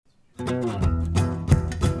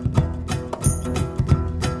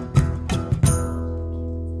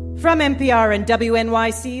From NPR and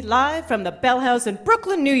WNYC, live from the Bell House in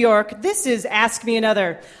Brooklyn, New York, this is Ask Me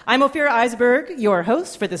Another. I'm Ophira Eisberg, your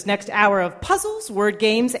host for this next hour of puzzles, word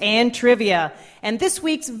games, and trivia. And this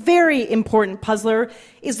week's very important puzzler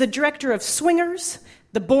is the director of Swingers,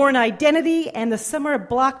 The Bourne Identity, and the summer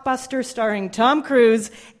blockbuster starring Tom Cruise,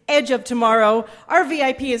 Edge of Tomorrow. Our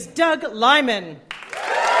VIP is Doug Liman.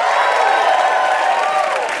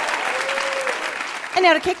 And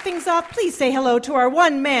now to kick things off, please say hello to our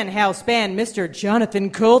one-man house band, Mr. Jonathan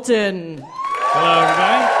Coulton. Hello,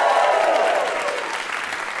 everybody.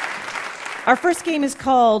 Our first game is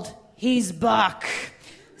called He's Buck.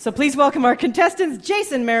 So please welcome our contestants,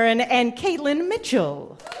 Jason Marin and Caitlin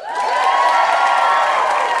Mitchell.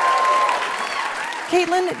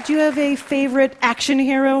 Caitlin, do you have a favorite action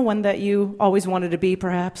hero, one that you always wanted to be,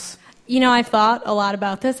 perhaps? You know, I've thought a lot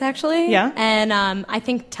about this, actually. Yeah? And I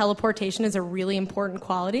think teleportation is a really important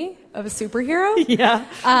quality of a superhero. Yeah.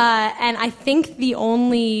 And I think the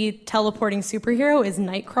only teleporting superhero is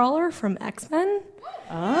Nightcrawler from X-Men.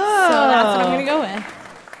 Oh. So that's what I'm going to go with.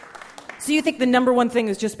 So you think the number one thing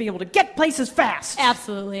is just being able to get places fast?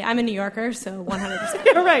 Absolutely. I'm a New Yorker, so 100%.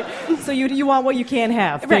 You're right. So you want what you can't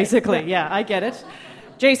have, basically. Right. Yeah, I get it.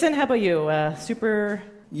 Jason, how about you? Super...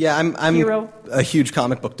 Yeah, I'm hero? a huge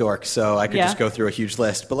comic book dork, so I could Yeah. just go through a huge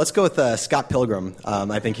list. But let's go with Scott Pilgrim.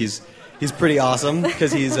 I think he's pretty awesome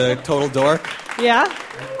because he's a total dork. Yeah?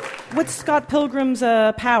 What's Scott Pilgrim's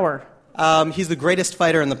power? He's the greatest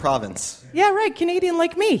fighter in the province. Yeah, right. Canadian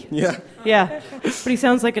like me. Yeah. Yeah. But he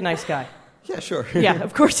sounds like a nice guy. Yeah, sure. Yeah,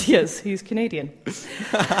 of course he is. He's Canadian.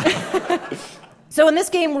 So in this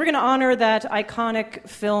game, we're going to honor that iconic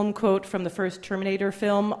film quote from the first Terminator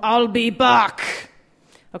film, "I'll be back."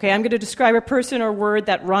 Okay, I'm going to describe a person or word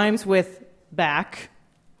that rhymes with back,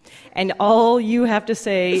 and all you have to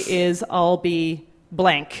say is, "I'll be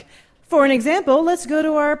blank." For an example, let's go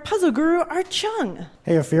to our puzzle guru, Art Chung.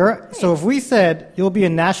 Hey, Ophira. So if we said you'll be a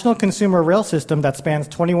national consumer rail system that spans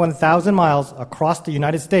 21,000 miles across the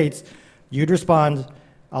United States, you'd respond,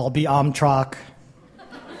 "I'll be Amtrak."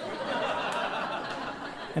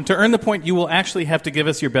 And to earn the point, you will actually have to give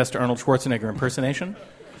us your best Arnold Schwarzenegger impersonation.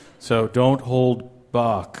 So don't hold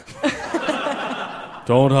back.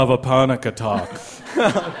 Don't have a panic attack.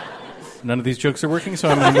 None of these jokes are working, so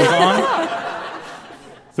I'm going to move on.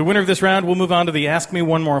 The winner of this round will move on to the Ask Me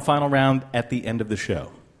One More final round at the end of the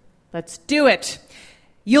show. Let's do it.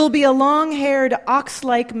 You'll be a long-haired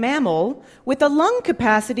ox-like mammal with a lung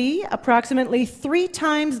capacity approximately 3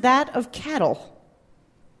 times that of cattle.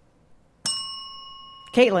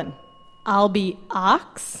 Caitlin. I'll be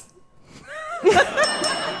ox.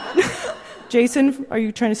 Jason, are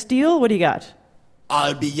you trying to steal? What do you got?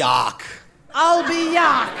 I'll be yak. I'll be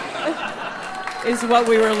yak is what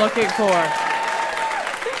we were looking for.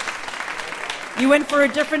 You went for a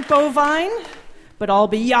different bovine, but I'll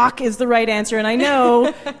be yak is the right answer. And I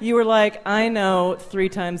know you were like, I know 3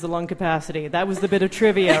 times the lung capacity. That was the bit of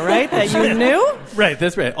trivia, right? That you knew? Right,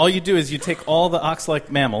 that's right. All you do is you take all the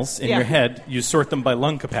ox-like mammals in your head, you sort them by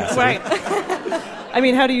lung capacity. Right. I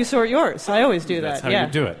mean, how do you sort yours? I always do that. That's how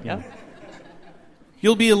you do it. Yeah.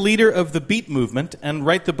 You'll be a leader of the Beat movement and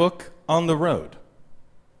write the book On the Road.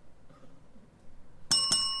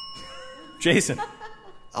 Jason.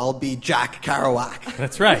 I'll be Jack Kerouac.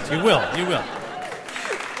 That's right. You will. You will.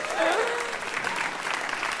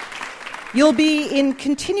 You'll be in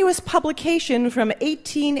continuous publication from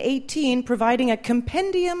 1818, providing a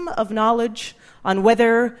compendium of knowledge on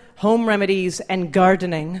weather, home remedies, and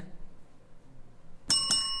gardening.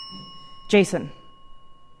 Jason.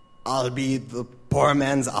 I'll be the poor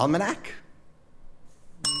man's almanac.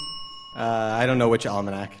 I don't know which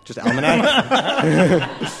almanac. Just almanac?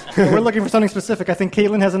 We're looking for something specific. I think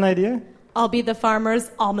Caitlin has an idea. I'll be the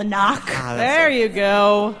farmer's almanac. There you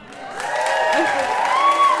go.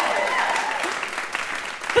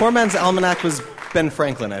 Poor man's almanac was Ben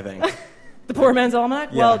Franklin, I think. The poor man's almanac?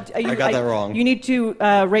 Yeah, Well, I got that wrong. You need to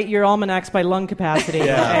rate your almanacs by lung capacity.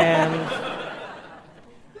 Yeah. And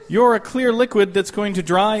You're a clear liquid that's going to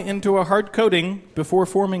dry into a hard coating before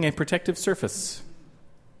forming a protective surface.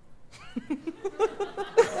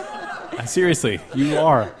 Seriously, you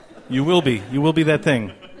are. You will be. You will be that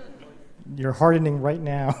thing. You're hardening right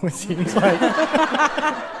now, it seems like.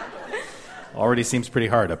 Already seems pretty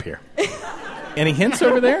hard up here. Any hints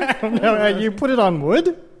over there? I don't know. You put it on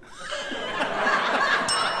wood?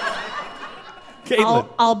 Caitlin.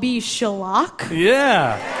 I'll be shellac.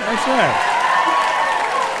 Yeah, that's right.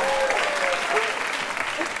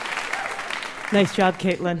 nice job,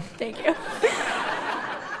 Caitlin. Thank you.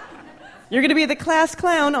 You're going to be the class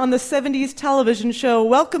clown on the 70s television show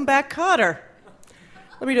Welcome Back, Kotter.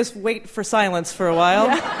 Let me just wait for silence for a while.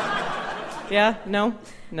 Yeah. Yeah? No?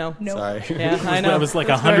 No. No. Sorry. Yeah, I know. That was like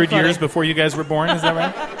That's very 100 years funny. before you guys were born, is that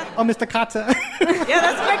right? Oh, Mr. Carter. Yeah,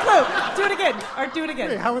 that's a great clue. Do it again. Or do it Wait,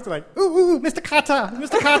 again. how was it like, ooh, Mr. Carter,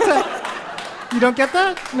 Mr. Carter. You don't get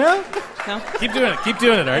that? No? No? Keep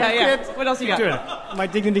doing it, all right? Yeah. What else you got? Doing it. My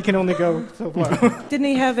dignity can only go so far. Didn't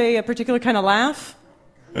he have a particular kind of laugh?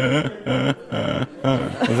 Is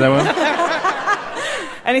that one?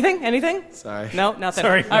 Anything? Sorry. No, nothing.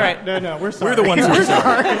 Sorry. All right. No, we're sorry. We're the ones who are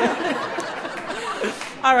sorry.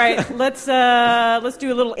 All right. Let's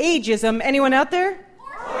do a little ageism. Anyone out there?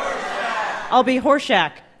 I'll be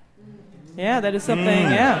Horseshack. Yeah, that is something.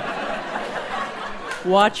 Yeah.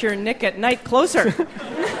 Watch your Nick at Night closer.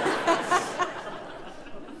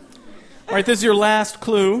 All right, this is your last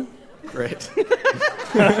clue. Great.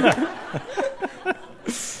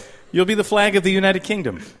 You'll be the flag of the United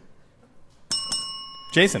Kingdom.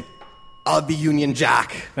 Jason. I'll be Union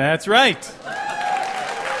Jack. That's right.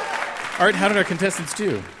 Art, how did our contestants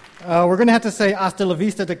do? We're going to have to say hasta la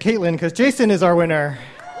vista to Caitlin because Jason is our winner.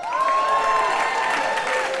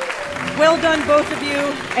 Well done, both of you.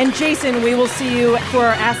 And Jason, we will see you for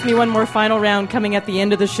our Ask Me One More final round coming at the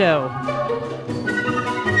end of the show.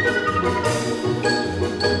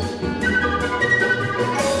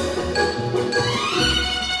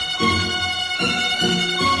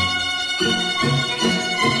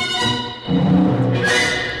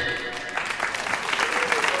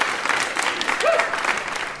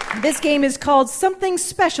 This game is called Something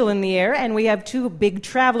Special in the Air, and we have two big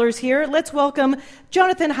travelers here. Let's welcome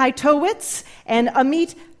Jonathan Hightower and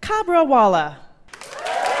Amit Kabrawala.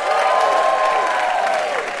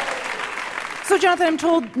 So, Jonathan, I'm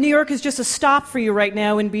told New York is just a stop for you right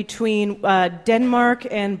now in between Denmark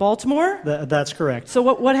and Baltimore. That's correct. So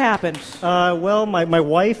what happened? Well, my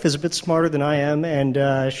wife is a bit smarter than I am,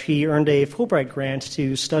 and she earned a Fulbright grant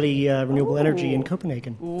to study renewable energy in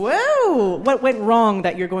Copenhagen. Whoa! What went wrong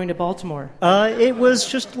that you're going to Baltimore? It was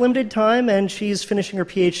just limited time, and she's finishing her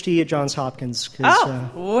PhD at Johns Hopkins.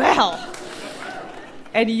 Well.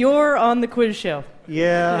 And you're on the quiz show.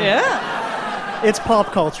 Yeah. Yeah. It's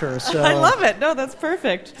pop culture, so... I love it. No, that's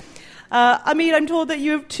perfect. Amit, I'm told that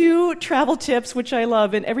you have two travel tips, which I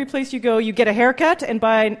love. And every place you go, you get a haircut. And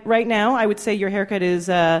by right now, I would say your haircut is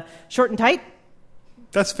short and tight.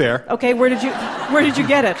 That's fair. Okay, where did you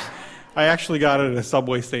get it? I actually got it at a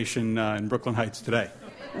subway station in Brooklyn Heights today.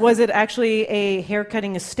 Was it actually a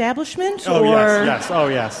haircutting establishment? Oh, or, yes. Oh,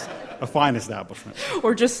 yes. A fine establishment.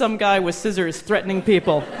 Or just some guy with scissors threatening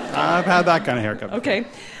people? I've had that kind of haircut before. Okay.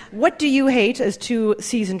 What do you hate as two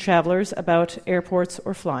seasoned travelers about airports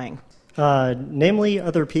or flying? Namely,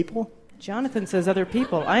 other people. Jonathan says other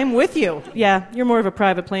people. I'm with you. Yeah, you're more of a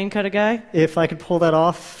private plane kind of guy. If I could pull that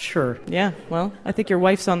off, sure. Yeah, well, I think your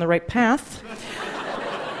wife's on the right path.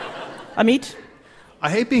 Amit? I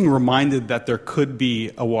hate being reminded that there could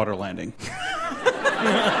be a water landing.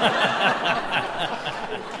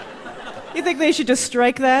 You think they should just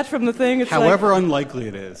strike that from the thing? It's However unlikely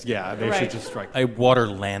it is, yeah, they Right. should just strike. A water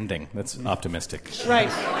landing. That's optimistic. Right.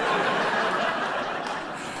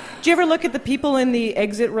 Do you ever look at the people in the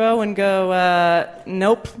exit row and go,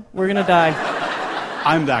 nope, we're going to die?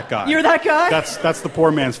 I'm that guy. You're that guy? That's the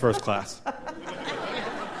poor man's first class.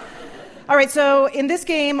 All right, so in this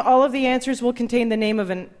game, all of the answers will contain the name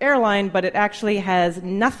of an airline, but it actually has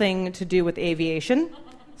nothing to do with aviation.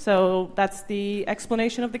 So that's the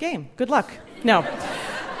explanation of the game. Good luck. No.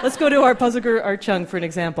 Let's go to our puzzler, Art Chung, for an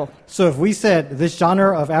example. So if we said this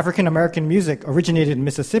genre of African-American music originated in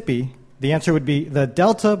Mississippi, the answer would be the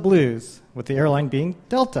Delta Blues, with the airline being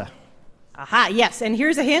Delta. Aha, yes. And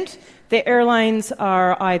here's a hint. The airlines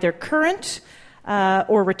are either current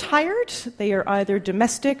or retired. They are either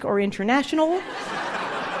domestic or international.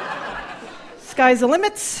 Sky's the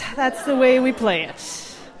limits. That's the way we play it.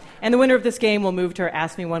 And the winner of this game will move to our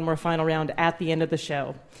Ask Me One More final round at the end of the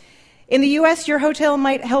show. In the U.S., your hotel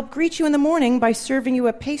might help greet you in the morning by serving you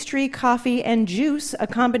a pastry, coffee, and juice, a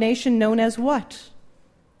combination known as what?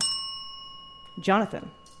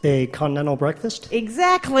 Jonathan. A continental breakfast?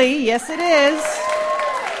 Exactly. Yes, it is.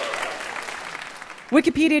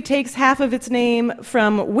 Wikipedia takes half of its name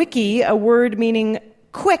from wiki, a word meaning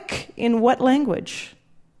quick in what language?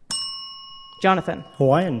 Jonathan.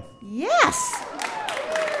 Hawaiian. Yes.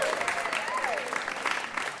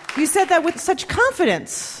 You said that with such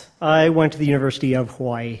confidence. I went to the University of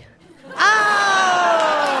Hawaii.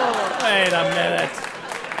 Oh! Wait a minute.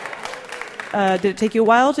 Did it take you a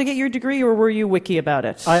while to get your degree, or were you wiki about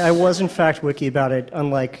it? I was, in fact, wiki about it,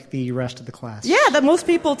 unlike the rest of the class. Yeah, that most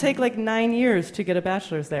people take like 9 years to get a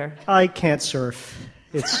bachelor's there. I can't surf.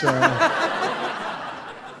 It's...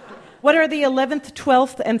 What are the 11th,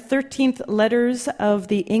 12th, and 13th letters of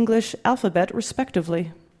the English alphabet,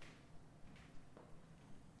 respectively?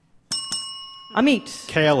 Amit.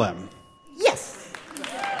 KLM. Yes.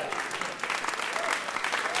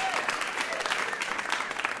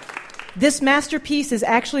 This masterpiece is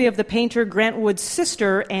actually of the painter Grant Wood's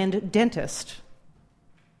sister and dentist.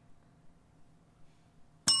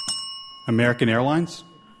 American Airlines?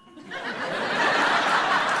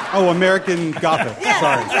 Oh, American Gothic. Yes,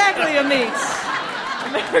 Sorry. exactly, Amit.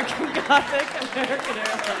 American Gothic, American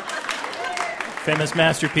Airlines. Famous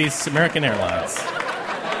masterpiece, American Airlines.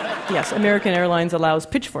 Yes, American Airlines allows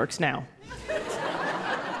pitchforks now.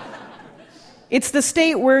 It's the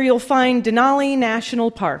state where you'll find Denali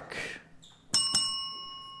National Park.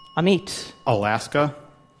 Amit. Alaska?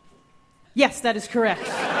 Yes, that is correct.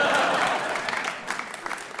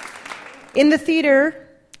 In the theater,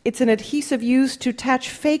 it's an adhesive used to attach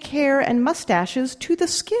fake hair and mustaches to the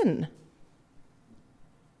skin.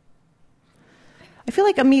 I feel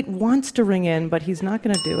like Amit wants to ring in, but he's not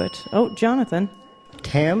going to do it. Oh, Jonathan.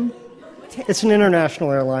 TAM? It's an international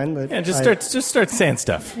airline. That Yeah, just start saying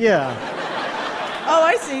stuff. Yeah, Oh,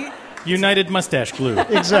 I see. United Mustache Glue.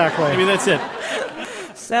 exactly. Maybe that's it.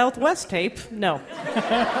 Southwest tape? No.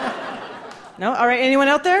 No? All right, anyone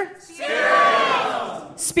out there?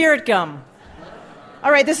 Spirit gum.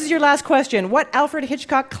 All right, this is your last question. What Alfred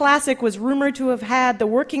Hitchcock classic was rumored to have had the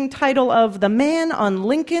working title of The Man on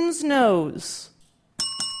Lincoln's Nose?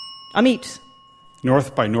 Amit.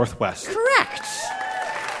 North by Northwest. Correct.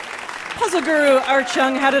 Puzzle Guru Art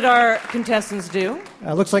Chung, how did our contestants do?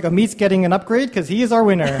 Looks like Amit's getting an upgrade because he is our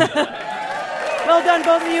winner. Well done,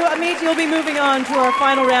 both of you. Amit, you'll be moving on to our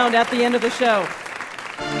final round at the end of the show.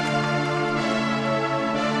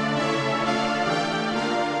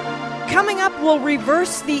 Coming up, we'll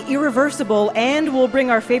reverse the irreversible and we'll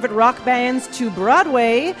bring our favorite rock bands to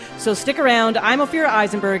Broadway. So stick around. I'm Ophira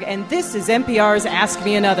Eisenberg, and this is NPR's Ask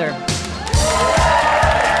Me Another.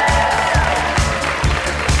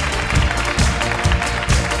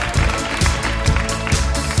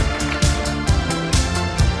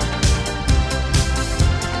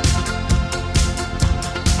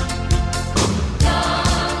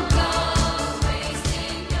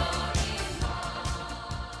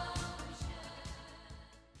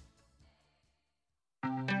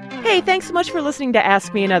 Hey, thanks so much for listening to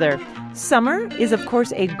Ask Me Another. Summer is, of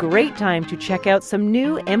course, a great time to check out some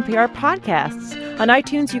new NPR podcasts. On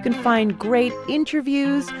iTunes, you can find great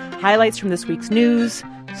interviews, highlights from this week's news,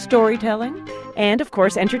 storytelling, and, of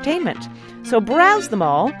course, entertainment. So browse them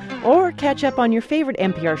all or catch up on your favorite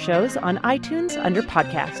NPR shows on iTunes under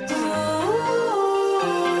podcasts.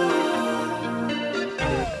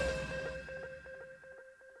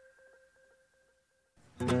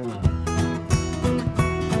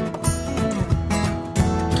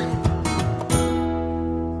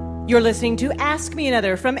 You're listening to Ask Me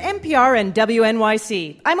Another from NPR and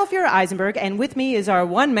WNYC. I'm Ophira Eisenberg, and with me is our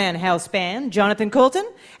one-man house band, Jonathan Colton,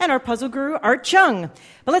 and our puzzle guru, Art Chung.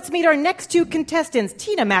 But let's meet our next two contestants,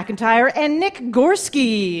 Tina McIntyre and Nick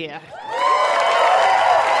Gorski.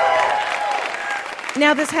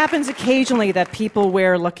 Now, this happens occasionally that people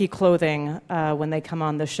wear lucky clothing when they come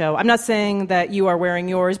on the show. I'm not saying that you are wearing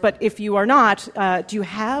yours, but if you are not, do you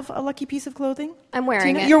have a lucky piece of clothing? I'm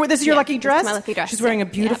wearing Tina? it. This is your lucky dress? It's my lucky dress. She's wearing a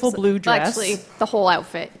beautiful blue dress. Actually, the whole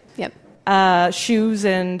outfit. Yep. Shoes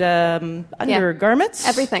and undergarments?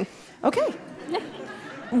 Everything. Okay. Yeah.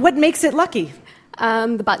 What makes it lucky?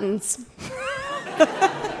 The buttons.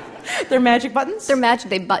 They're magic buttons? They're magic.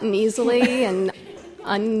 They button easily and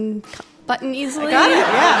unbutton easily. Got it,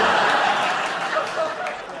 yeah.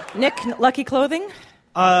 Nick, lucky clothing?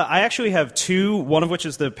 I actually have two, one of which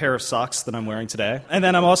is the pair of socks that I'm wearing today. And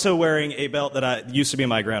then I'm also wearing a belt that used to be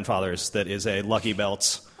my grandfather's that is a lucky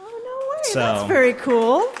belt. Oh, no way. So, that's very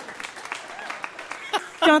cool.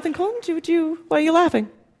 Jonathan Colton, why are you laughing?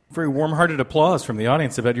 Very warm-hearted applause from the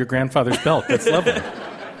audience about your grandfather's belt. That's lovely.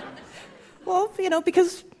 Well,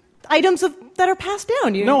 because items that are passed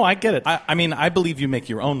down. No, I get it. I mean, I believe you make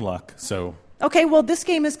your own luck, so... Okay, well, this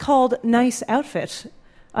game is called Nice Outfit.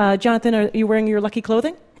 Jonathan, are you wearing your lucky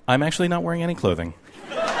clothing? I'm actually not wearing any clothing.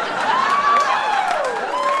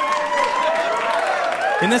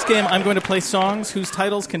 In this game, I'm going to play songs whose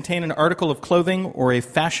titles contain an article of clothing or a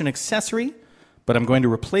fashion accessory, but I'm going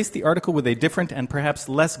to replace the article with a different and perhaps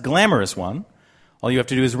less glamorous one. All you have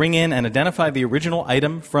to do is ring in and identify the original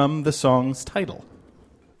item from the song's title.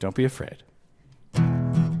 Don't be afraid.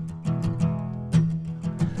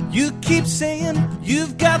 You keep saying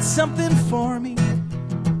you've got something for me,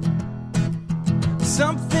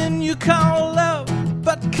 something you call love,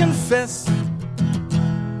 but confess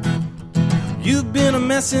You've been a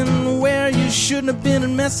messin' where you shouldn't have been a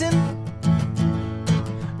messin'.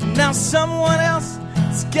 Now someone else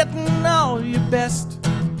is getting all your best.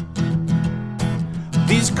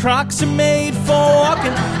 These Crocs are made for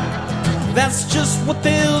walking. That's just what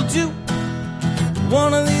they'll do.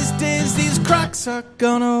 One of these days, these Crocs are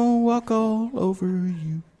gonna walk all over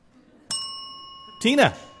you.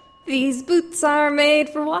 Tina. These boots are made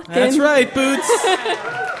for walking. That's right, Boots.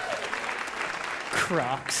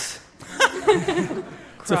 Crocs.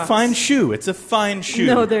 It's a fine shoe. It's a fine shoe.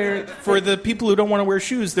 No, they're... For the people who don't want to wear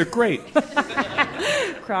shoes, they're great.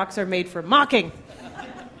 Crocs are made for mocking.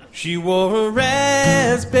 She wore a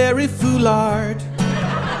raspberry foulard,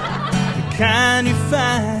 the kind you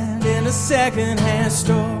find in a second-hand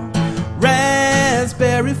store.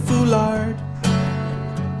 Raspberry foulard.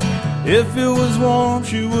 If it was warm,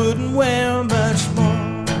 she wouldn't wear much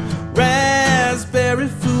more. Raspberry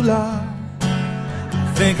foulard.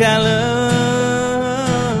 I think I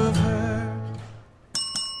love her.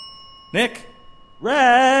 Nick.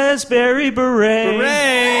 Raspberry beret. Beret.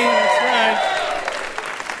 That's right.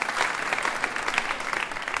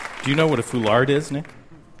 Do you know what a foulard is, Nick?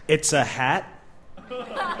 It's a hat.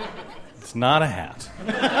 It's not a hat.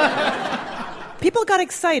 People got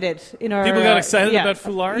excited in our... People got excited about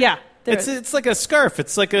foulard? Yeah. It's like a scarf.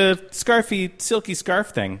 It's like a scarfy, silky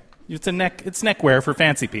scarf thing. It's neckwear for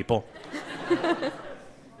fancy people.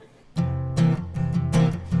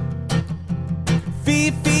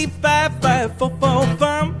 Fee, fee, fi, fi, fo, fo,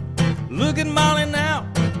 fum. Look at Molly now.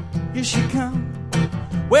 Here she comes.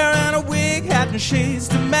 Wearing a wig, hat, and shades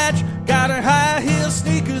to match. Got her high heel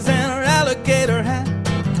sneakers and her alligator hat.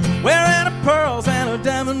 Wearing her pearls and her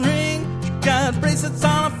diamond ring. She got bracelets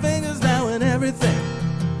on her fingers now and everything.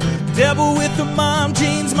 Devil with the mom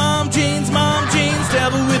jeans, mom jeans, mom jeans.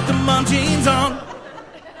 Devil with the mom jeans on.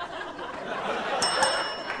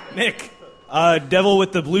 Nick. Devil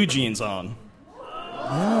with the blue jeans on.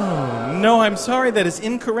 Oh, no, I'm sorry. That is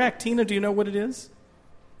incorrect. Tina, do you know what it is?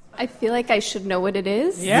 I feel like I should know what it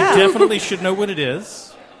is. Yeah. You definitely should know what it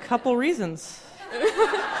is. Couple reasons.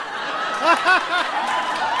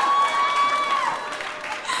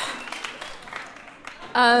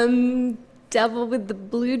 Devil with the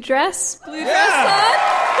blue dress. Blue dress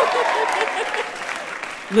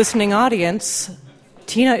on. Listening audience,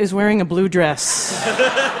 Tina is wearing a blue dress.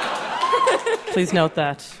 Please note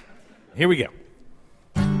that. Here we go.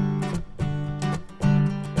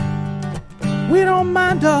 We don't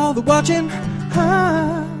mind all the watching,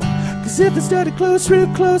 cause if it's studied close, real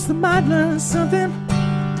close, they might learn something.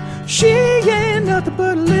 She ain't nothing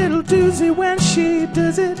but a little doozy when she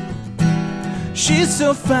does it. She's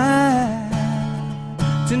so fine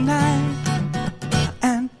tonight.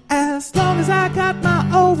 And as long as I got my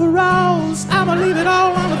overalls, I'ma leave it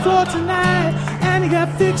all on the floor tonight. And you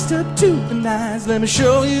got fixed up to the nines. Let me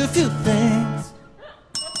show you a few things.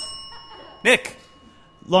 Nick.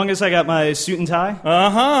 Long as I got my suit and tie.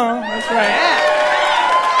 That's right.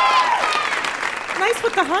 Nice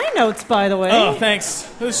with the high notes, by the way. Oh, thanks.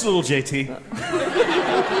 This is a little JT.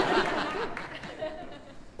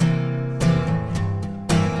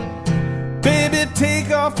 Baby,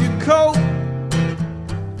 take off your coat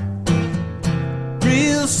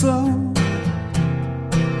real slow.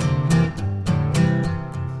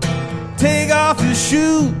 Take off your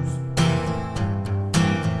shoes.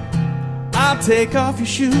 I'll take off your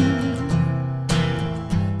shoes.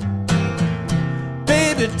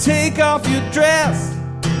 Baby, take off your dress.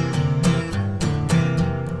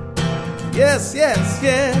 Yes, yes,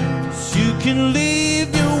 yes. You can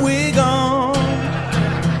leave your wig on.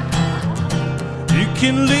 You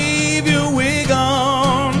can leave your wig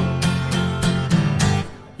on.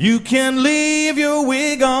 You can leave your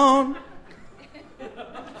wig on.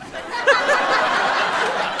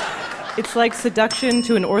 It's like seduction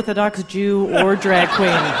to an Orthodox Jew or drag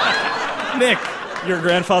queen. Nick, your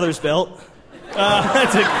grandfather's belt.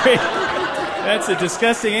 That's a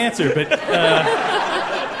disgusting answer, but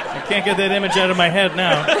I can't get that image out of my head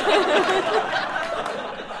now.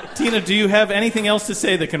 Tina, do you have anything else to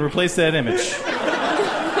say that can replace that image?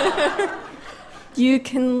 You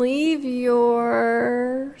can leave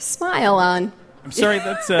your smile on. I'm sorry,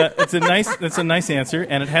 that's a nice answer,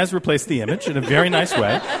 and it has replaced the image in a very nice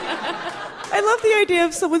way. I love the idea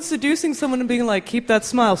of someone seducing someone and being like, keep that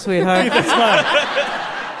smile, sweetheart. Keep that smile.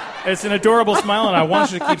 It's an adorable smile, and I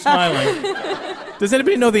want you to keep smiling. Does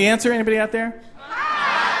anybody know the answer? Anybody out there?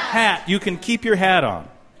 Hat. You can keep your hat on.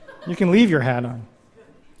 You can leave your hat on.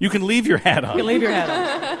 You can leave your hat on. You can leave your hat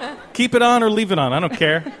on. Keep it on or leave it on. I don't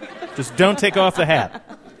care. Just don't take off the hat.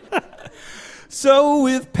 So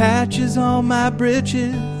with patches on my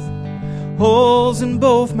britches, holes in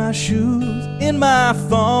both my shoes, in my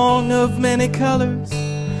thong of many colors.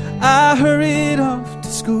 I hurried off to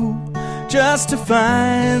school just to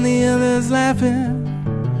find the others laughing,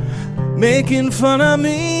 making fun of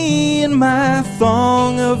me in my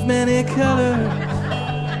thong of many colors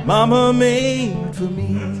Mama made for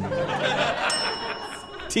me.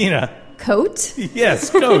 Tina. Coat? Yes,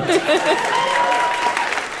 coat.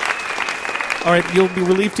 All right, you'll be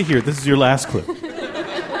relieved to hear this is your last clue.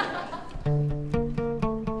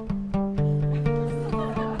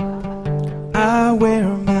 I wear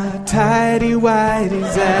my tidy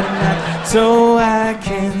whities at night so I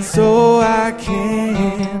can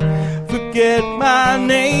forget my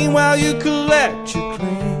name while you collect your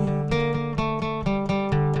claim.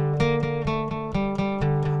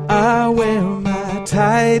 I wear my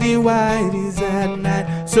tidy whities at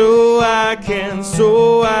night so I can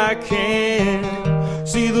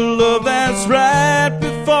see the love that's right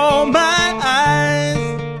before my eyes.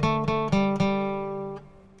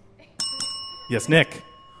 Yes, Nick.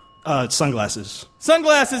 Sunglasses.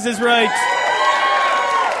 Sunglasses is right.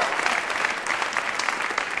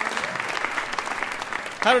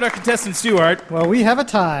 How did our contestants do, Art? Well, we have a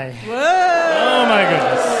tie. Whoa! Oh, my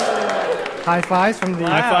goodness. High fives from the...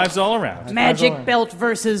 High fives all around. Magic belt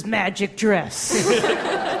versus magic dress.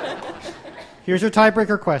 Here's your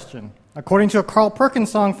tiebreaker question. According to a Carl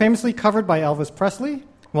Perkins song famously covered by Elvis Presley,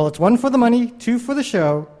 well, it's 1 for the money, 2 for the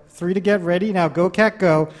show, 3 to get ready. Now go, cat,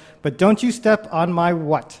 go. But don't you step on my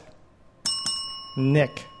what?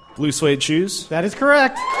 Nick. Blue suede shoes. That is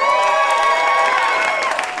correct.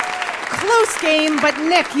 Close game, but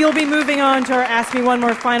Nick, you'll be moving on to our Ask Me One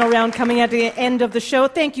More final round coming at the end of the show.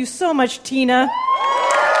 Thank you so much, Tina.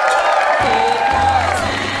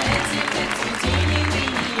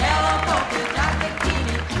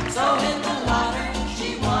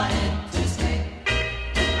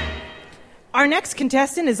 Our next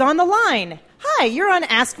contestant is on the line. Hi, you're on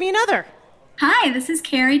Ask Me Another. Hi, this is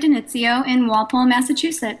Carrie Denizio in Walpole,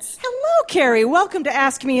 Massachusetts. Hello, Carrie. Welcome to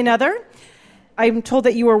Ask Me Another. I'm told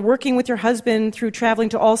that you are working with your husband through traveling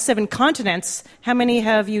to all 7 continents. How many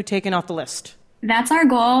have you taken off the list? That's our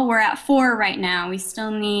goal. We're at 4 right now. We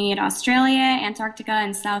still need Australia, Antarctica,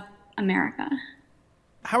 and South America.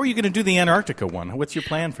 How are you going to do the Antarctica one? What's your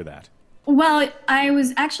plan for that? Well, I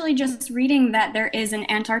was actually just reading that there is an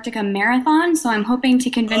Antarctica marathon, so I'm hoping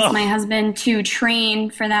to convince my husband to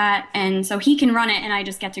train for that, and so he can run it, and I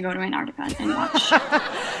just get to go to Antarctica and watch.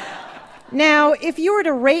 Now, if you were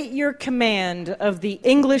to rate your command of the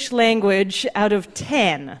English language out of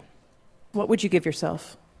 10, what would you give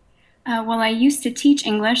yourself? Well, I used to teach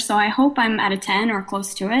English, so I hope I'm at a 10 or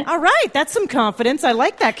close to it. All right, that's some confidence. I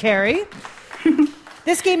like that, Carrie.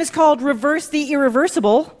 This game is called Reverse the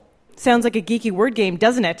Irreversible. Sounds like a geeky word game,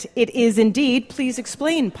 doesn't it? It is indeed. Please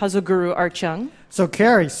explain, Puzzle Guru Art Chung. So,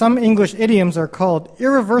 Carrie, some English idioms are called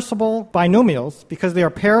irreversible binomials because they are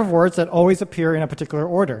a pair of words that always appear in a particular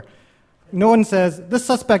order. No one says, this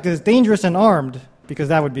suspect is dangerous and armed, because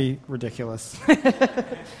that would be ridiculous.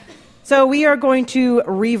 So we are going to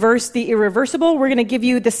reverse the irreversible. We're going to give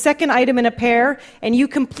you the second item in a pair, and you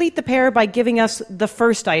complete the pair by giving us the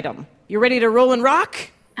first item. You ready to roll and rock?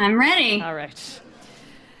 I'm ready. All right.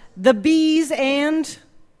 The bees and...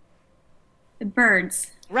 The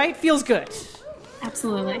birds. Right? Feels good.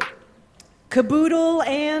 Absolutely. Caboodle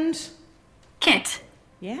and... Kit.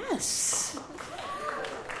 Yes.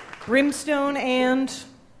 Brimstone and...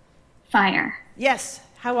 Fire. Yes.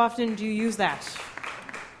 How often do you use that?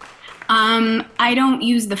 I don't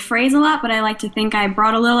use the phrase a lot, but I like to think I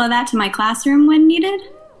brought a little of that to my classroom when needed.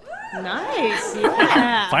 Nice.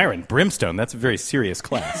 Yeah. Fire and brimstone. That's a very serious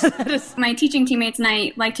class. My teaching teammates and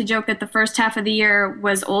I like to joke that the first half of the year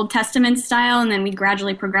was Old Testament style, and then we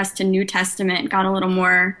gradually progressed to New Testament, got a little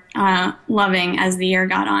more loving as the year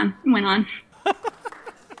went on.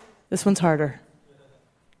 This one's harder.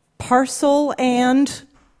 Parcel and...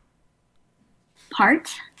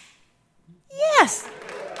 Part? Yes.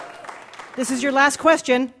 This is your last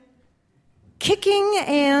question. Kicking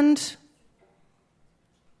and...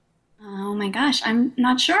 Oh my gosh, I'm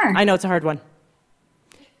not sure. I know it's a hard one.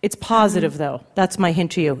 It's positive, though. That's my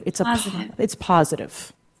hint to you. It's positive. It's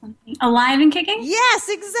positive. Something. Alive and kicking? Yes,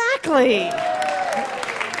 exactly.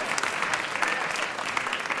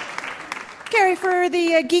 Carrie, for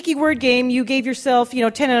the geeky word game, you gave yourself, 10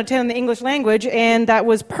 out of 10 in the English language, and that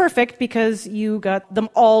was perfect because you got them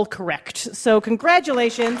all correct. So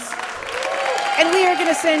congratulations. And we are going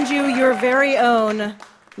to send you your very own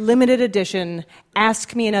limited edition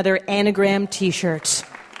Ask Me Another anagram t-shirt.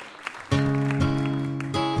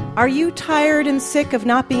 Are you tired and sick of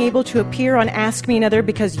not being able to appear on Ask Me Another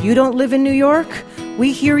because you don't live in New York?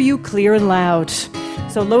 We hear you clear and loud.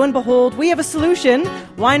 So lo and behold, we have a solution.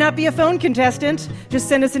 Why not be a phone contestant? Just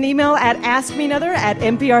send us an email at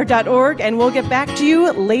askmeanother@npr.org, and we'll get back to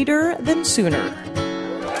you later than sooner.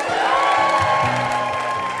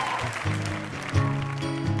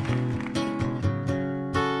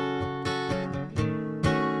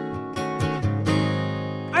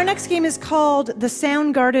 Our next game is called The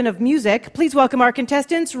Sound Garden of Music. Please welcome our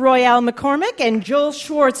contestants, Royale McCormick and Joel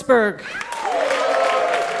Schwartzberg.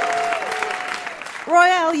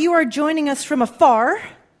 Royale, you are joining us from afar.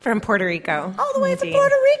 From Puerto Rico. All the way from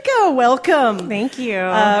Puerto Rico. Welcome. Thank you.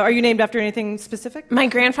 Are you named after anything specific? My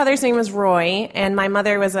grandfather's name was Roy, and my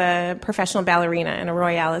mother was a professional ballerina, and a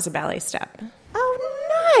royale is a ballet step.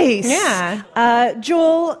 Oh, nice. Yeah.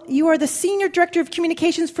 Joel, you are the Senior Director of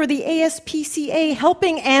Communications for the ASPCA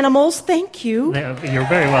Helping Animals. Thank you. You're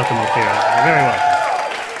very welcome, Ophira. You're very welcome.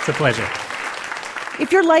 It's a pleasure.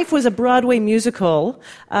 If your life was a Broadway musical,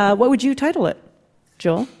 what would you title it,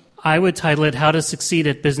 Joel? I would title it How to Succeed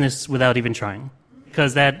at Business Without Even Trying,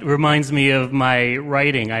 because that reminds me of my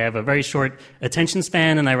writing. I have a very short attention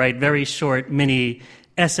span, and I write very short mini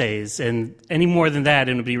essays, and any more than that,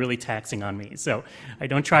 it would be really taxing on me. So I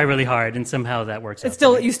don't try really hard, and somehow that works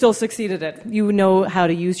out. You still succeeded at it. You know how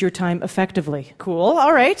to use your time effectively. Cool.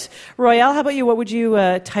 All right. Royale, how about you? What would you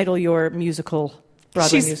title your musical,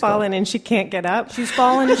 Broadway musical? She's fallen and she can't get up. She's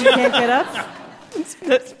fallen and she can't get up?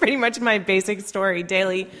 That's pretty much my basic story,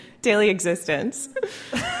 daily existence.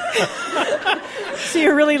 So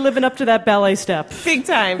you're really living up to that ballet step. Big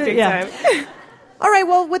time. All right,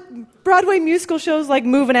 well, with Broadway musical shows like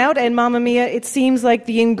Moving Out and Mamma Mia, it seems like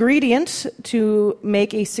the ingredient to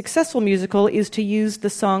make a successful musical is to use the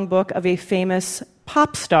songbook of a famous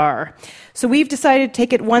pop star. So we've decided to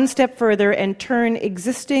take it one step further and turn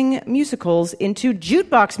existing musicals into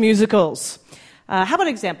jukebox musicals. How about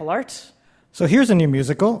example art? So here's a new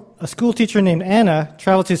musical. A school teacher named Anna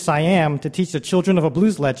travels to Siam to teach the children of a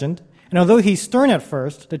blues legend, and although he's stern at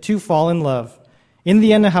first, the two fall in love. In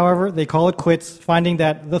the end, however, they call it quits, finding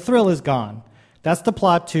that the thrill is gone. That's the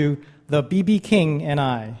plot to The B.B. King and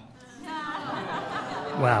I.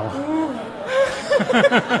 Wow.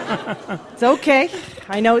 It's okay.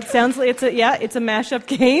 I know it sounds like it's a mashup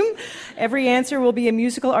game. Every answer will be a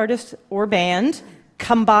musical artist or band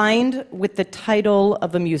combined with the title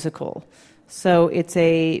of the musical. So it's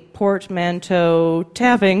a portmanteau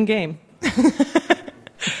tapping game.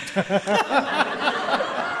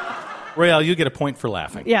 Royale, you get a point for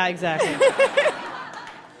laughing. Yeah, exactly.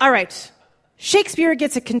 All right. Shakespeare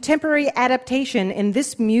gets a contemporary adaptation in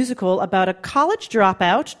this musical about a college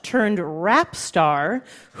dropout turned rap star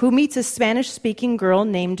who meets a Spanish-speaking girl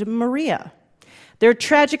named Maria. Their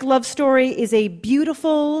tragic love story is a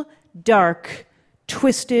beautiful, dark,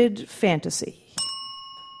 twisted fantasy.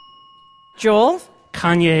 Joel?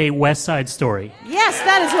 Kanye West Side Story. Yes,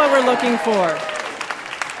 that is what we're looking for.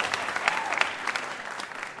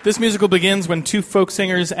 This musical begins when two folk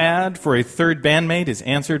singers' ad for a third bandmate is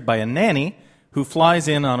answered by a nanny who flies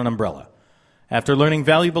in on an umbrella. After learning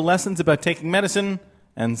valuable lessons about taking medicine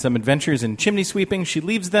and some adventures in chimney sweeping, she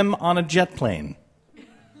leaves them on a jet plane.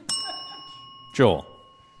 Joel.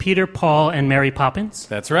 Peter, Paul, and Mary Poppins.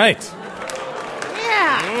 That's right.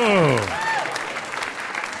 Yeah. Oh.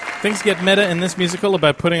 Things get meta in this musical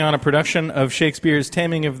about putting on a production of Shakespeare's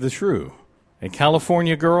Taming of the Shrew. A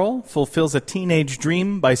California girl fulfills a teenage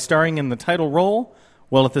dream by starring in the title role,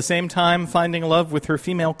 while at the same time finding love with her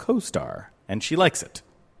female co-star, and she likes it.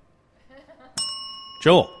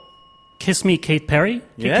 Joel. Kiss Me, Kate Perry?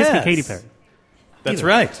 Yes. Kiss Me, Katy Perry. That's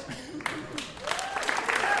right.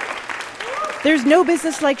 There's no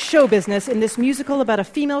business like show business in this musical about a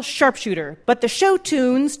female sharpshooter, but the show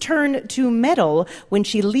tunes turn to metal when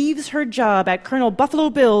she leaves her job at Colonel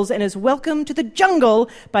Buffalo Bill's and is welcomed to the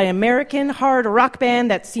jungle by an American hard rock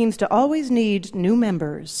band that seems to always need new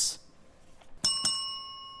members.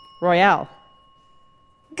 Royale.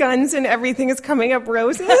 Guns and Everything Is Coming Up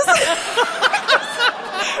Roses. That's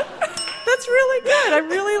really good. I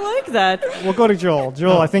really like that. We'll go to Joel.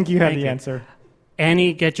 Joel, I think you had the answer.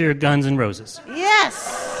 Annie, Get Your Guns and Roses. Yes.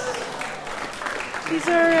 These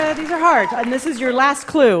are hard, and this is your last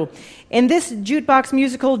clue. In this jukebox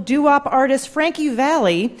musical, doo-wop artist Frankie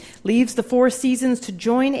Valli leaves the Four Seasons to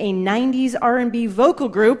join a 90s R&B vocal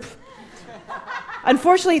group.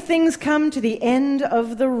 Unfortunately, things come to the end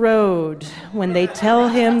of the road when they tell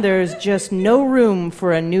him there's just no room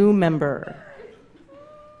for a new member.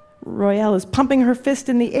 Royale is pumping her fist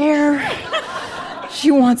in the air.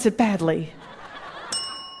 She wants it badly.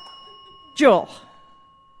 Joel.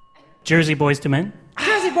 Jersey Boys to Men.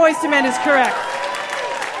 Jersey Backstreet Boys to Men is correct.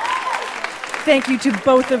 Thank you to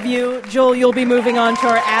both of you. Joel, you'll be moving on to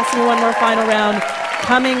our Ask Me One More final round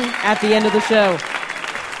coming at the end of the show.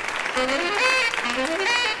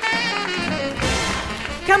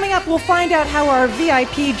 Coming up, we'll find out how our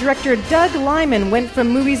V.I.P. director Doug Liman went from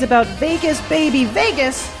movies about Vegas, baby,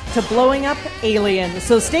 Vegas, to blowing up aliens.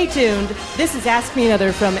 So stay tuned. This is Ask Me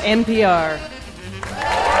Another from NPR.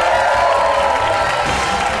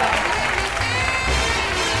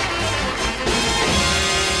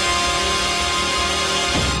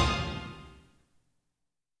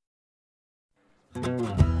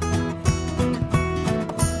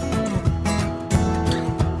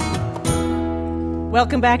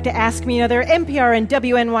 Welcome back to Ask Me Another, NPR and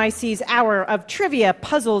WNYC's hour of trivia,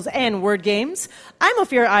 puzzles, and word games. I'm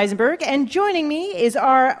Ophira Eisenberg, and joining me is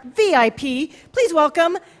our VIP. Please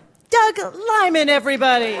welcome Doug Liman,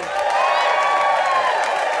 everybody.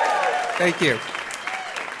 Thank you.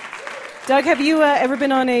 Doug, have you ever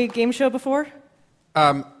been on a game show before?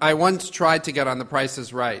 I once tried to get on The Price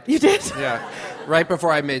is Right. You did? Yeah, right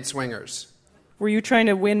before I made Swingers. Were you trying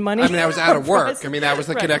to win money? I mean, I was out of work. I mean, that was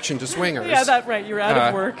the connection to Swingers. Yeah, that's right. You were out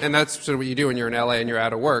of work. And that's sort of what you do when you're in LA and you're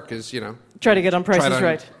out of work is, try to get on Price is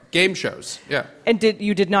Right. Game shows, yeah. And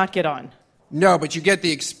you did not get on? No, but you get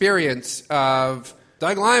the experience of,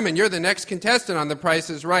 Doug Liman, you're the next contestant on The Price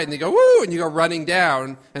is Right. And they go, woo, and you go running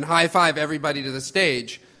down and high-five everybody to the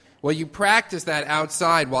stage. Well, you practice that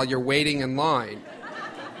outside while you're waiting in line.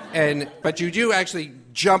 But you do actually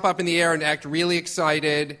jump up in the air and act really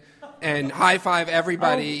excited and high-five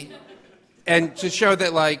everybody, and to show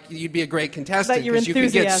that, you'd be a great contestant because you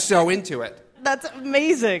could get so into it. That's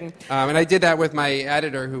amazing. And I did that with my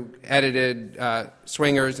editor who edited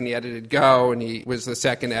Swingers, and he edited Go, and he was the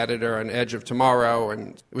second editor on Edge of Tomorrow,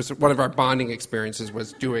 and it was one of our bonding experiences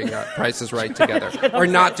was doing Price is Right together. Or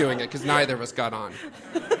not doing it, because neither of us got on.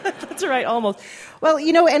 That's right, almost. Well,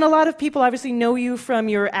 and a lot of people obviously know you from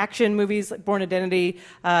your action movies like Bourne Identity,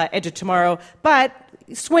 Edge of Tomorrow, but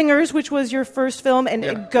Swingers, which was your first film,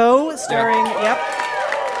 and Go, starring,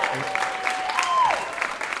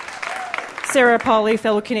 Sarah Polley,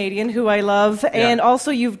 fellow Canadian, who I love. And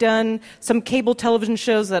also you've done some cable television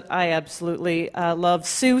shows that I absolutely love,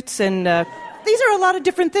 Suits, and these are a lot of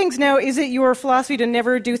different things. Now, is it your philosophy to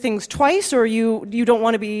never do things twice, or you don't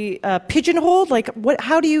want to be pigeonholed?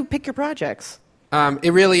 How do you pick your projects?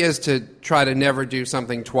 It really is to try to never do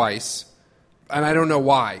something twice, and I don't know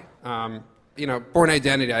why. Bourne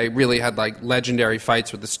Identity, I really had legendary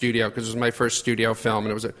fights with the studio because it was my first studio film,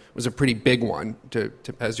 and it was a pretty big one to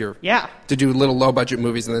do little low budget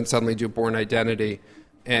movies and then suddenly do Bourne Identity.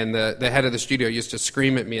 And the head of the studio used to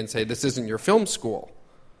scream at me and say, "This isn't your film school."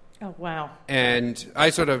 Oh wow! And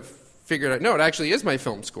I sort of figured out, no, it actually is my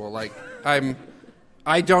film school.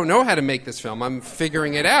 I don't know how to make this film. I'm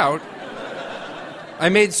figuring it out. I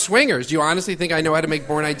made Swingers. Do you honestly think I know how to make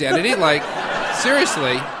Bourne Identity?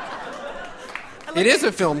 Seriously. It is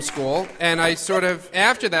a film school, and I sort of,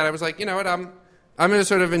 after that, I was like, you know what, I'm going to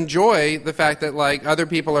sort of enjoy the fact that, other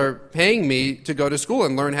people are paying me to go to school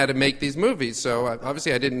and learn how to make these movies. So,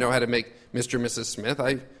 obviously, I didn't know how to make Mr. and Mrs. Smith.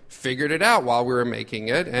 I figured it out while we were making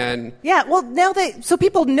it, and... Yeah, well, so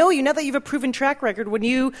people know you, now that you have a proven track record, when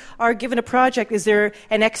you are given a project, is there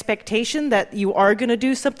an expectation that you are going to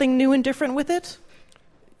do something new and different with it?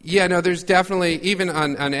 Yeah, no, there's definitely, even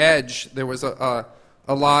on Edge, there was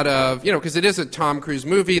a lot of, because it is a Tom Cruise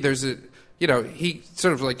movie, there's he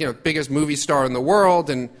sort of biggest movie star in the world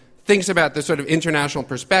and thinks about the sort of international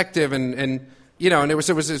perspective and it was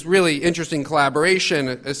this really interesting collaboration,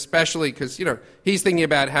 especially because, he's thinking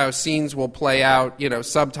about how scenes will play out,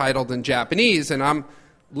 subtitled in Japanese, and I'm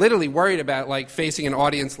literally worried about facing an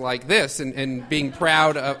audience like this and being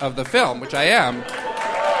proud of the film, which I am.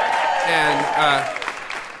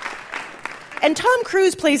 And Tom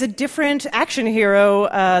Cruise plays a different action hero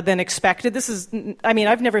than expected.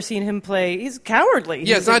 I've never seen him play. He's cowardly.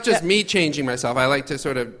 Yeah, it's not just me changing myself. I like to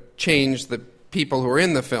sort of change the people who are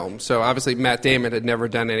in the film. So obviously Matt Damon had never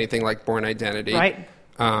done anything like Bourne Identity. Right.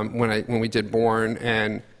 When we did Bourne,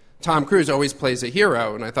 and Tom Cruise always plays a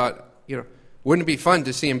hero, and I thought, wouldn't it be fun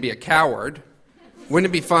to see him be a coward?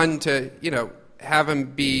 Wouldn't it be fun to, have him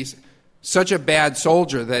be such a bad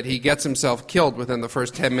soldier that he gets himself killed within the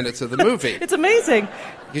first 10 minutes of the movie? It's amazing.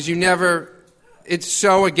 Because it's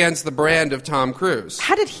so against the brand of Tom Cruise.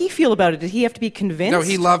 How did he feel about it? Did he have to be convinced? No,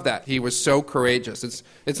 he loved that. He was so courageous.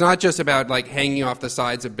 It's not just about hanging off the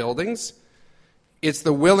sides of buildings. It's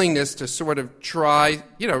the willingness to sort of try,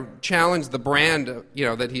 challenge the brand,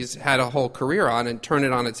 that he's had a whole career on and turn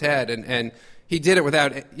it on its head. And he did it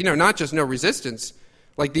without, not just no resistance,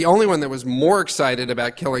 Like, the only one that was more excited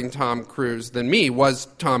about killing Tom Cruise than me was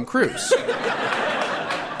Tom Cruise.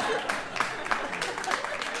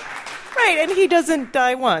 Right, and he doesn't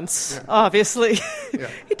die once, obviously. Yeah.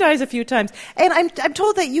 He dies a few times. And I'm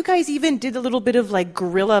told that you guys even did a little bit of, like,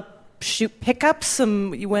 guerrilla shoot pickups.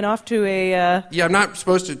 You went off to a... Yeah, I'm not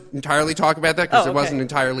supposed to entirely talk about that because it wasn't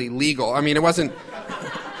entirely legal. I mean, it wasn't...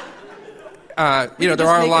 there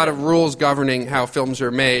are a lot of rules governing how films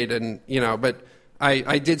are made, and, but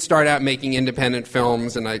I did start out making independent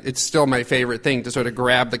films, and it's still my favorite thing to sort of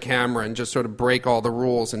grab the camera and just sort of break all the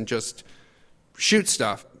rules and just shoot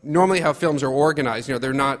stuff. Normally how films are organized,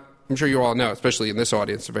 they're not... I'm sure you all know, especially in this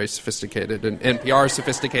audience, they're very sophisticated, and NPR is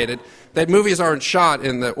sophisticated, that movies aren't shot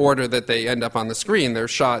in the order that they end up on the screen. They're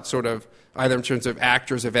shot sort of either in terms of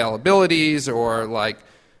actors' availabilities or like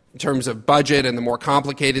in terms of budget and the more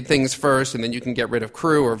complicated things first, and then you can get rid of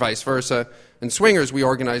crew or vice versa. In Swingers, we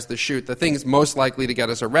organize the shoot. The things most likely to get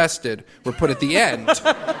us arrested were put at the end.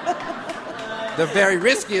 The very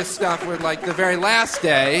riskiest stuff were like the very last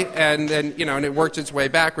day, and then, and it worked its way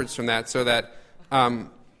backwards from that so that...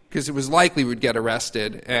 because it was likely we'd get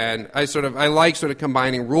arrested, and I like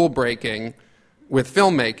combining rule breaking with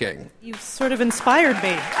filmmaking. You sort of inspired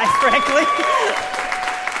me, frankly.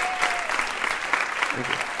 Thank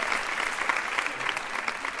you.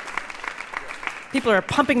 People are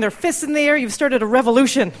pumping their fists in the air. You've started a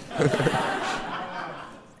revolution.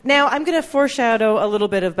 Now, I'm going to foreshadow a little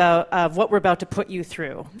bit about what we're about to put you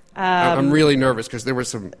through. I'm really nervous because there were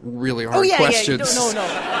some really hard questions. Yeah. No.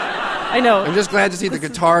 I know. I'm just glad to see the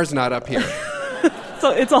guitar's not up here.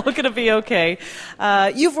 So it's all going to be okay.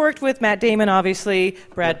 You've worked with Matt Damon, obviously,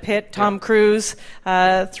 Brad Pitt, Tom Cruise,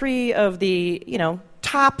 three of the,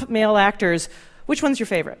 top male actors. Which one's your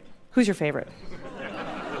favorite? Who's your favorite?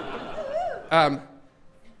 I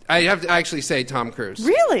have to actually say Tom Cruise.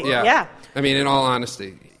 Really? Yeah. I mean, in all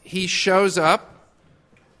honesty, he shows up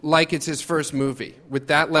like it's his first movie with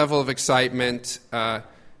that level of excitement.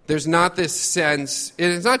 There's not this sense,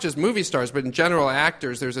 it's not just movie stars, but in general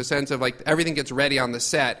actors, there's a sense of like everything gets ready on the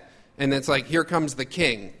set, and it's like, here comes the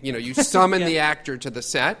king. You summon the actor to the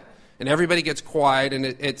set, and everybody gets quiet, and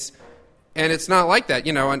it's not like that.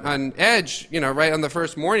 On Edge, right on the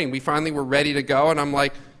first morning, we finally were ready to go, and I'm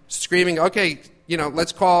like screaming, okay,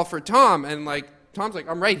 let's call for Tom, and like, Tom's like,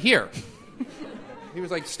 I'm right here. He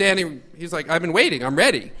was like standing, he's like, I've been waiting, I'm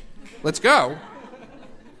ready. Let's go.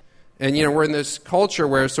 And, we're in this culture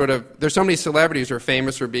where there's so many celebrities who are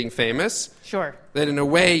famous for being famous. Sure. That in a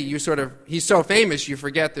way, he's so famous, you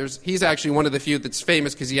forget he's actually one of the few that's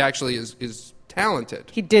famous because he actually is talented.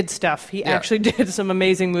 He did stuff. He actually did some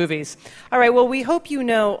amazing movies. All right, well, we hope you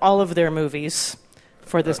know all of their movies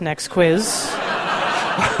for this next quiz.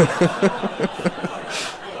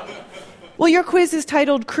 Well, your quiz is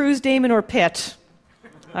titled Cruise, Damon, or Pitt.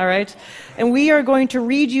 All right? And we are going to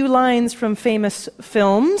read you lines from famous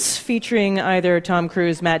films featuring either Tom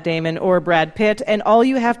Cruise, Matt Damon, or Brad Pitt, and all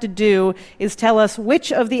you have to do is tell us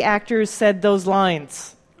which of the actors said those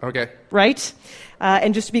lines. Okay. Right?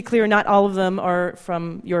 And just to be clear, not all of them are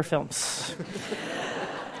from your films.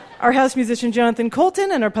 Our house musician, Jonathan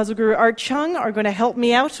Colton, and our puzzle guru, Art Chung, are going to help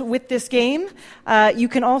me out with this game. You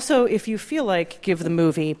can also, if you feel like, give the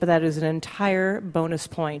movie, but that is an entire bonus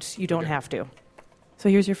point. You don't have to. So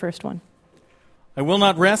here's your first one. I will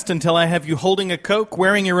not rest until I have you holding a Coke,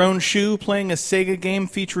 wearing your own shoe, playing a Sega game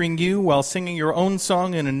featuring you while singing your own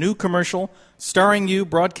song in a new commercial, starring you,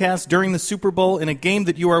 broadcast during the Super Bowl in a game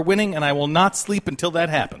that you are winning, and I will not sleep until that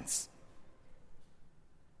happens.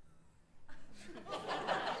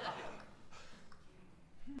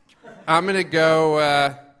 I'm going to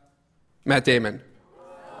go Matt Damon.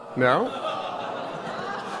 No?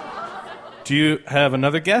 Do you have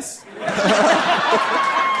another guess?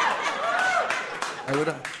 I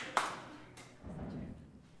would.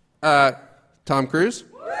 Tom Cruise?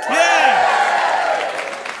 Yeah!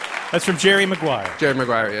 That's from Jerry Maguire. Jerry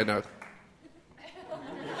Maguire, yeah, no.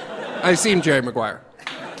 I've seen Jerry Maguire.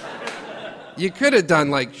 You could have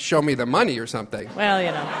done, like, Show Me the Money or something. Well,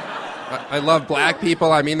 I love black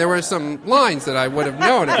people. I mean, there were some lines that I would have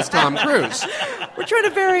known it was Tom Cruise. We're trying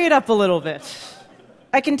to vary it up a little bit.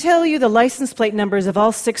 I can tell you the license plate numbers of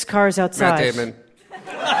all 6 cars outside. Matt Damon.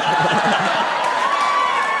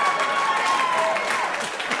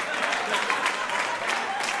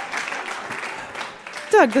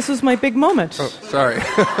 Doug, this was my big moment. Oh, sorry.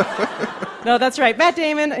 No, that's right. Matt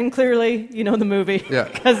Damon, and clearly you know the movie. Yeah.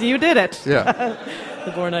 Because you did it. Yeah.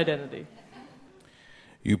 The Bourne Identity.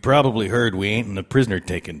 You probably heard we ain't in the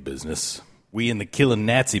prisoner-taking business. We in the killing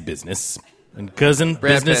Nazi business. And cousin,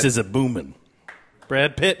 Brad business Pitt. is a booming.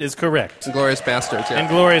 Brad Pitt is correct. Inglourious Basterds, yeah.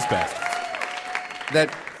 Inglourious Basterds.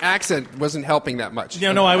 That accent wasn't helping that much.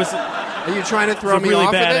 No, I was... Are you trying to throw it's a me really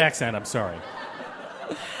off bad with it? accent, I'm sorry.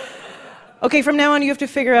 Okay, from now on, you have to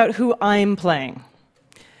figure out who I'm playing.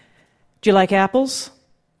 Do you like apples?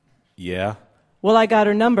 Yeah. Well, I got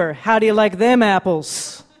her number. How do you like them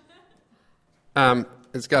apples?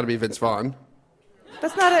 It's got to be Vince Vaughn.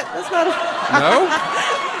 That's not it. No?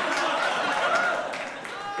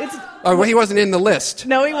 It's... Oh, well, he wasn't in the list.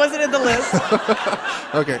 No, he wasn't in the list.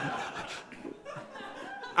 Okay.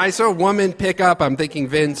 I saw a woman pick up. I'm thinking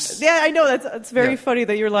Vince. Yeah, I know. It's very funny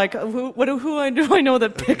that you're like, who do I know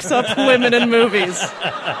that picks up women in movies?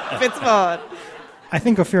 Vince Vaughn. I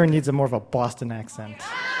think Ophira needs a more of a Boston accent.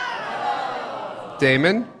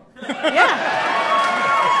 Damon? Yeah.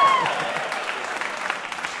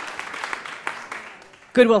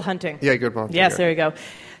 Good Will Hunting. Yeah, Good Will Hunting. Yes, there you go.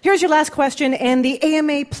 Here's your last question, and the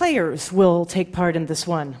AMA players will take part in this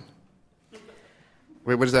one.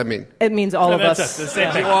 Wait, what does that mean? It means all of us. That's the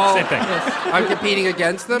same thing. Well, Same thing. I'm competing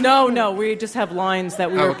against them? No, we just have lines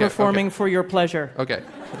that we are performing for your pleasure. Okay.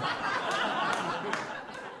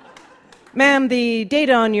 Ma'am, the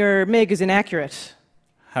data on your MiG is inaccurate.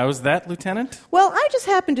 How's that, Lieutenant? Well, I just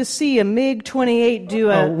happened to see a MiG-28 do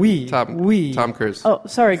a... Tom Cruise. Oh,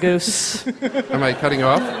 sorry, Goose. Am I cutting you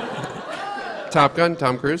off? Top Gun,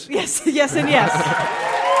 Tom Cruise? Yes, and yes.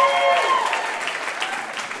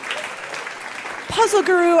 Puzzle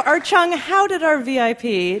Guru Art Chung, how did our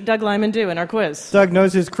VIP, Doug Liman, do in our quiz? Doug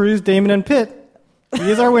knows his crews, Damon and Pitt. He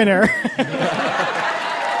is our winner.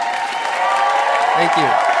 Thank you.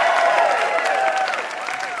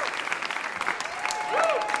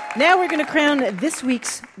 Now we're going to crown this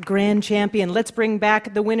week's grand champion. Let's bring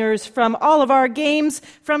back the winners from all of our games.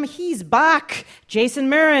 From He's Bach, Jason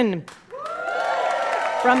Marin.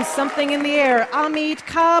 From Something in the Air, Amit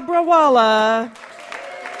Kabrawala.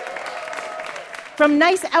 From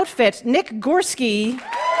Nice Outfit, Nick Gorski.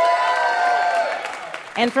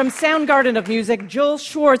 And from Soundgarden of Music, Joel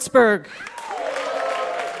Schwartzberg.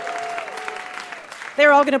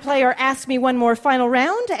 They're all going to play our Ask Me One More final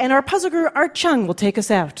round, and our puzzle guru Art Chung will take us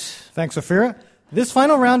out. Thanks, Ophira. This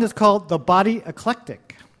final round is called the Body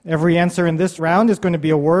Eclectic. Every answer in this round is going to be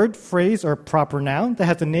a word, phrase, or proper noun that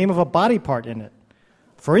has the name of a body part in it.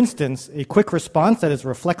 For instance, a quick response that is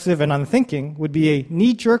reflexive and unthinking would be a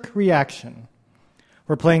knee-jerk reaction.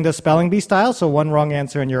 We're playing the spelling bee style, so one wrong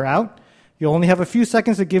answer and you're out. You'll only have a few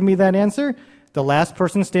seconds to give me that answer. The last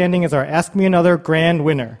person standing is our Ask Me Another grand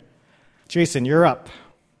winner. Jason, you're up.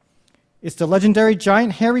 It's the legendary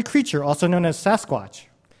giant hairy creature, also known as Sasquatch.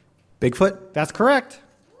 Bigfoot? That's correct.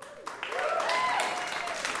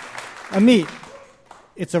 Amit.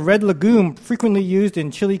 It's a red legume frequently used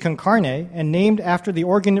in chili con carne and named after the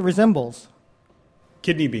organ it resembles.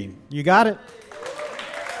 Kidney bean. You got it.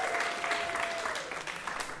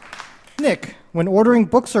 Nick, when ordering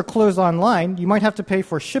books or clothes online, you might have to pay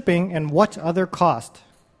for shipping and what other cost?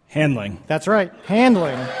 Handling. That's right,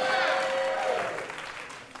 handling.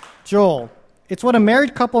 Joel, it's what a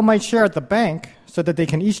married couple might share at the bank so that they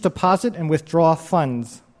can each deposit and withdraw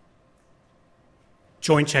funds.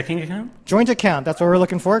 Joint checking account? Joint account, that's what we're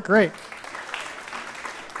looking for. Great.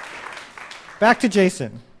 Back to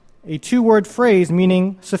Jason. A two-word phrase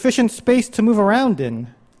meaning sufficient space to move around in.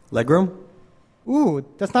 Legroom? Ooh,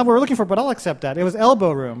 that's not what we're looking for, but I'll accept that. It was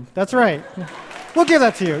elbow room. That's right. We'll give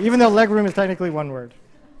that to you, even though legroom is technically one word.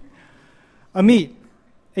 Amit,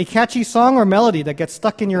 a catchy song or melody that gets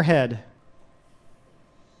stuck in your head.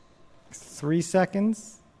 3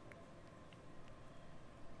 seconds.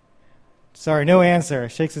 Sorry, no answer.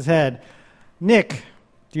 Shakes his head. Nick,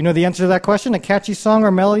 do you know the answer to that question? A catchy song or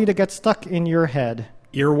melody that gets stuck in your head.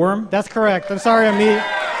 Earworm? That's correct. I'm sorry, Amit.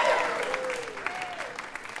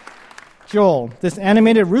 Joel, this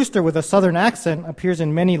animated rooster with a southern accent appears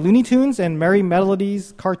in many Looney Tunes and Merry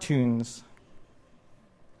Melodies cartoons.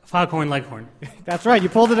 Foghorn Leghorn. That's right, you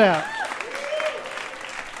pulled it out.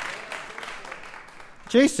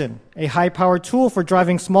 Jason, a high-powered tool for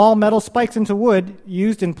driving small metal spikes into wood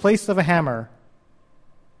used in place of a hammer.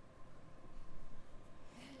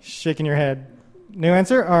 Shaking your head. No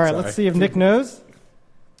answer? All right, Sorry. Let's see if Nick knows.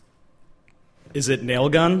 Is it nail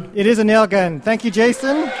gun? It is a nail gun. Thank you,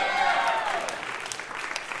 Jason.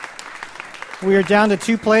 We are down to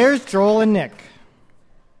 2 players, Joel and Nick.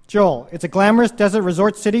 Joel, it's a glamorous desert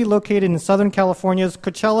resort city located in Southern California's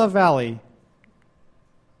Coachella Valley.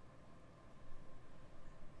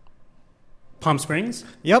 Palm Springs?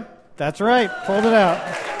 Yep, that's right. Pulled it out.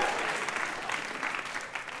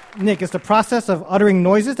 Nick, it's the process of uttering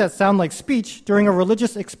noises that sound like speech during a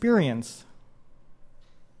religious experience.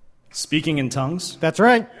 Speaking in tongues? That's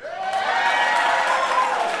right.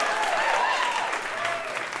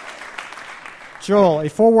 Joel, a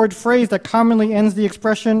four-word phrase that commonly ends the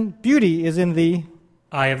expression, beauty is in the...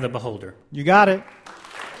 Eye of the beholder. You got it.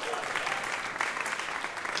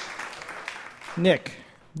 Nick,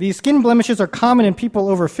 these skin blemishes are common in people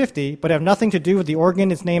over 50, but have nothing to do with the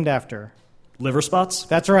organ it's named after. Liver spots?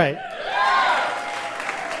 That's right.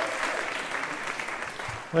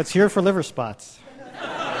 Let's hear it for liver spots.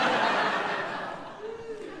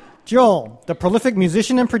 Joel, the prolific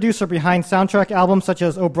musician and producer behind soundtrack albums such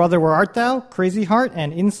as Oh Brother, Where Art Thou, Crazy Heart,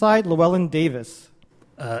 and Inside Llewellyn Davis.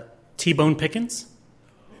 T-Bone Pickens?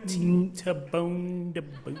 T-Bone...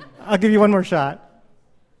 I'll give you one more shot.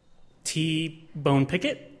 T-Bone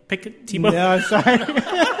Pickett? T-Bone? No, sorry.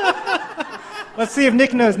 Let's see if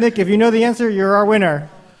Nick knows. Nick, if you know the answer, you're our winner.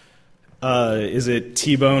 Is it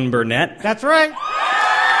T-Bone Burnett? That's right.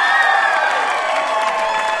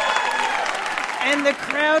 And the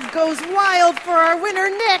crowd goes wild for our winner,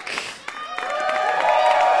 Nick.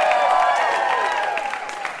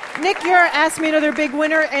 Nick, you're Ask Me Another big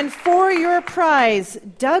winner, and for your prize,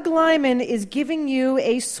 Doug Liman is giving you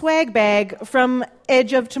a swag bag from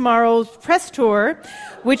Edge of Tomorrow's press tour,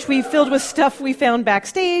 which we filled with stuff we found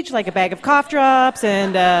backstage, like a bag of cough drops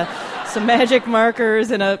and some magic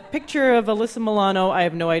markers and a picture of Alyssa Milano. I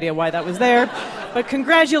have no idea why that was there, but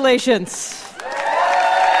congratulations.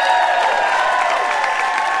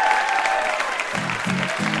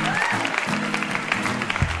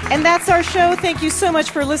 And that's our show. Thank you so much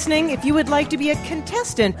for listening. If you would like to be a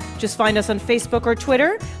contestant, just find us on Facebook or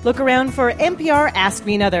Twitter. Look around for NPR Ask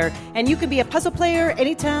Me Another. And you can be a puzzle player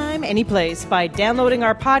anytime, anyplace by downloading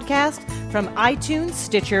our podcast from iTunes,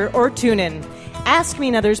 Stitcher, or TuneIn. Ask Me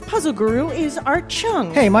Another's puzzle guru is Art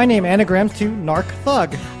Chung. Hey, my name anagrams to Narc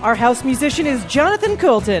Thug. Our house musician is Jonathan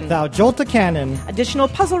Coulton. Thou Jolta Cannon. Additional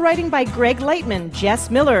puzzle writing by Greg Lightman, Jess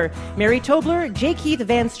Miller, Mary Tobler, J. Keith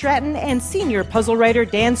Van Stratton, and senior puzzle writer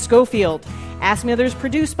Dan Schofield. Ask Me Another is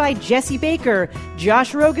produced by Jesse Baker,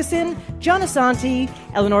 Josh Rogeson, John Asante,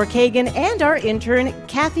 Eleanor Kagan, and our intern,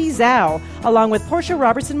 Kathy Zhao, along with Portia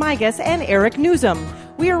Robertson-Migas and Eric Newsom.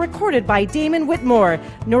 We are recorded by Damon Whitmore,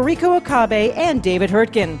 Noriko Okabe, and David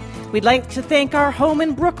Hurtgen. We'd like to thank our home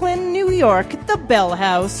in Brooklyn, New York, the Bell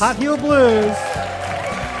House. Hot Heel Blues.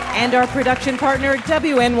 And our production partner,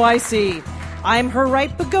 WNYC. I'm her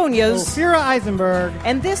right begonias. Ophira Eisenberg.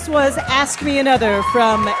 And this was Ask Me Another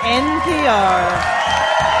from NPR.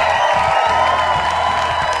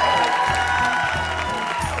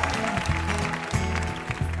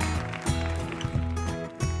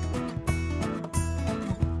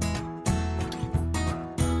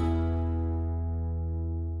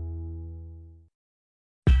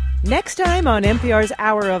 Next time on NPR's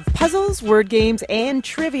Hour of Puzzles, Word Games, and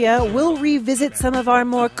Trivia, we'll revisit some of our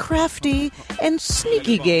more crafty and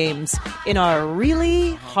sneaky games in our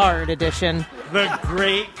really hard edition. The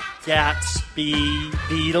Great Gatsby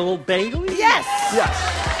Beetle Bailey? Yes!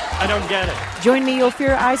 Yes. I don't get it. Join me,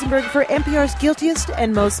 Ophira Eisenberg, for NPR's guiltiest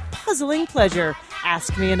and most puzzling pleasure,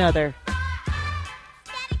 Ask Me Another.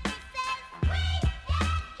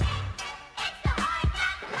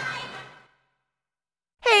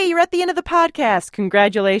 Hey, you're at the end of the podcast.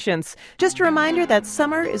 Congratulations. Just a reminder that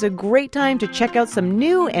summer is a great time to check out some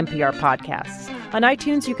new NPR podcasts. On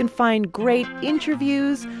iTunes, you can find great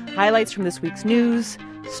interviews, highlights from this week's news,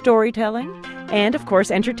 storytelling, and, of course,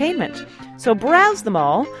 entertainment. So browse them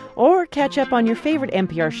all or catch up on your favorite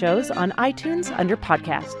NPR shows on iTunes under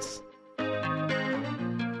podcasts.